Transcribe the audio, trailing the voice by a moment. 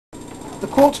The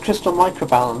Quartz Crystal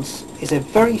Microbalance is a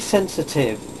very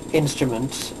sensitive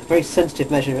instrument, a very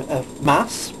sensitive measure of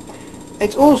mass.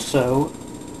 It's also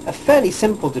a fairly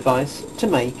simple device to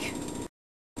make,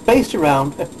 based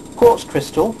around a quartz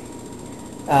crystal,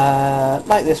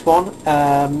 like this one.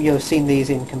 You've seen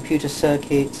these in computer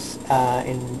circuits,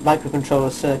 in microcontroller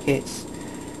circuits.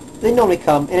 They normally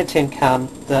come in a tin can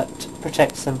that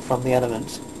protects them from the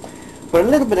elements. But a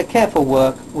little bit of careful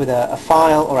work with a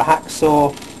file or a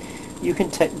hacksaw, you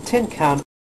can take the tin can,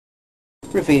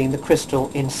 revealing the crystal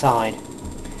inside.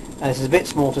 This is a bit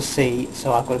small to see,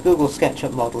 so I've got a Google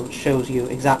SketchUp model that shows you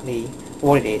exactly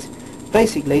what it is.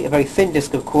 Basically a very thin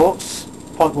disc of quartz,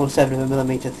 0.17 of a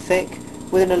millimetre thick,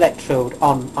 with an electrode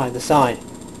on either side.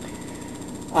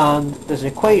 And there's an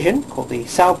equation called the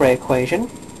Saubre equation,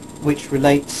 which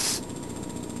relates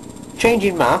change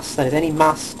in mass, that is any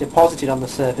mass deposited on the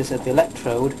surface of the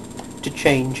electrode, to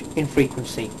change in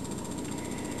frequency.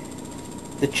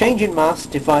 The change in mass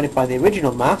divided by the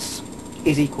original mass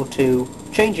is equal to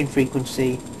change in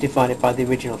frequency divided by the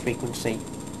original frequency.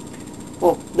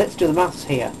 Well, let's do the maths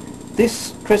here.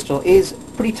 This crystal is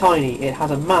pretty tiny. It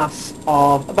has a mass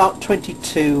of about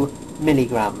 22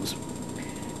 milligrams.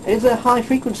 It is a high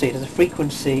frequency. It has a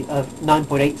frequency of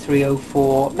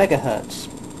 9.8304 megahertz.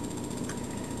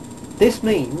 This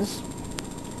means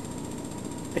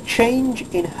a change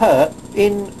in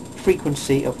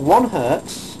frequency of 1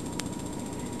 hertz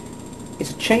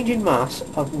is a change in mass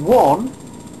of 1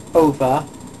 over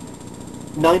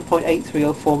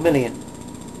 9.8304 million.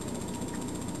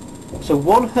 So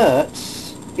 1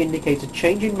 hertz indicates a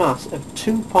change in mass of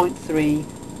 2.3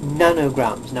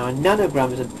 nanograms. Now a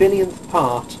nanogram is a billionth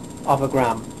part of a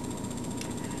gram.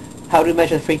 How do we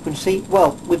measure the frequency?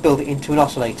 Well, we build it into an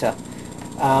oscillator.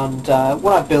 And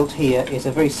what I've built here is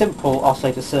a very simple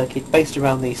oscillator circuit based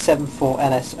around the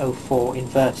 74LS04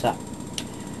 inverter.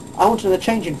 I wanted a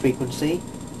change in frequency,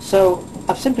 so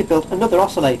I've simply built another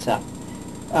oscillator.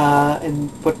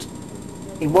 But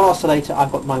in one oscillator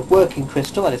I've got my working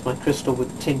crystal, that is my crystal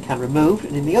with the tin can removed,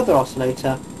 and in the other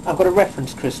oscillator I've got a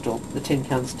reference crystal. The tin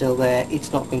can's still there,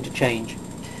 it's not going to change.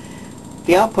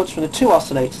 The outputs from the two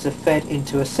oscillators are fed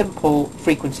into a simple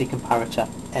frequency comparator,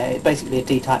 basically a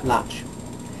D-type latch.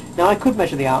 Now I could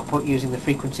measure the output using the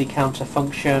frequency counter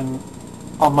function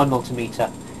on my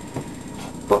multimeter.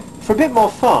 But for a bit more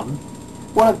fun,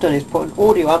 what I've done is put an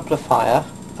audio amplifier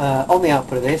on the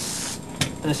output of this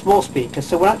and a small speaker,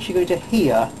 so we're actually going to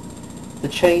hear the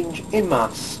change in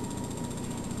mass.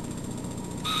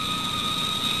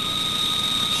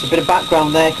 Just a bit of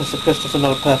background there because the crystals are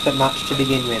not a perfect match to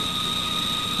begin with.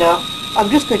 Now I'm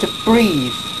just going to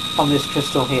breathe on this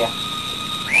crystal here.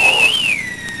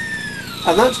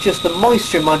 And that's just the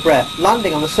moisture in my breath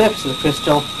landing on the surface of the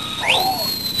crystal,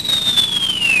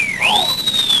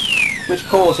 which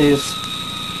causes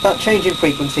that change in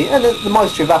frequency, and the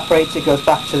moisture evaporates. It goes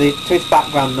back to its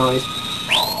background noise.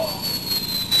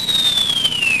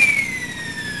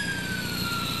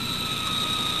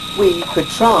 We could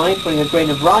try putting a grain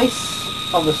of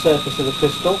rice on the surface of the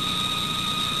crystal,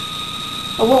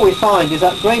 and what we find is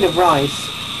that grain of rice,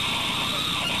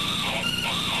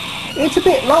 it's a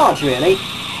bit large really.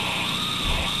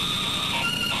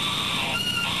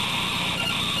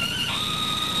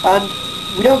 And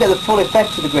we don't get the full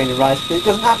effect of the grain of rice because it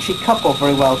doesn't actually couple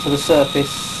very well to the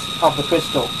surface of the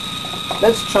crystal.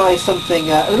 Let's try something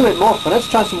a little bit more fun. Let's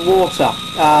try some water.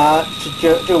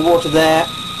 To do water there,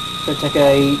 so take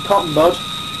a cotton bud,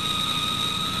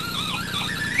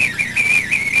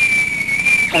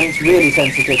 and it's really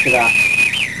sensitive to that.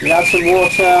 We add some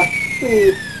water,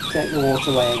 we take the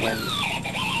water away again.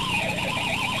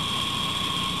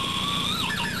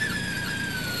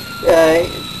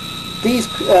 These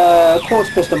quartz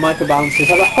crystal microbalances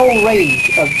have a whole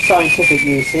range of scientific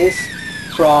uses,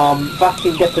 from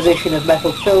vacuum deposition of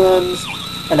metal films,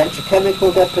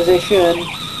 electrochemical deposition,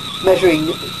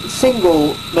 measuring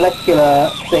single molecular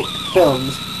thick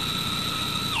films.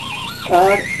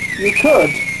 You could,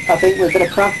 I think with a bit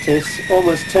of practice,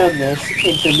 almost turn this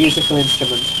into a musical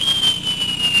instrument.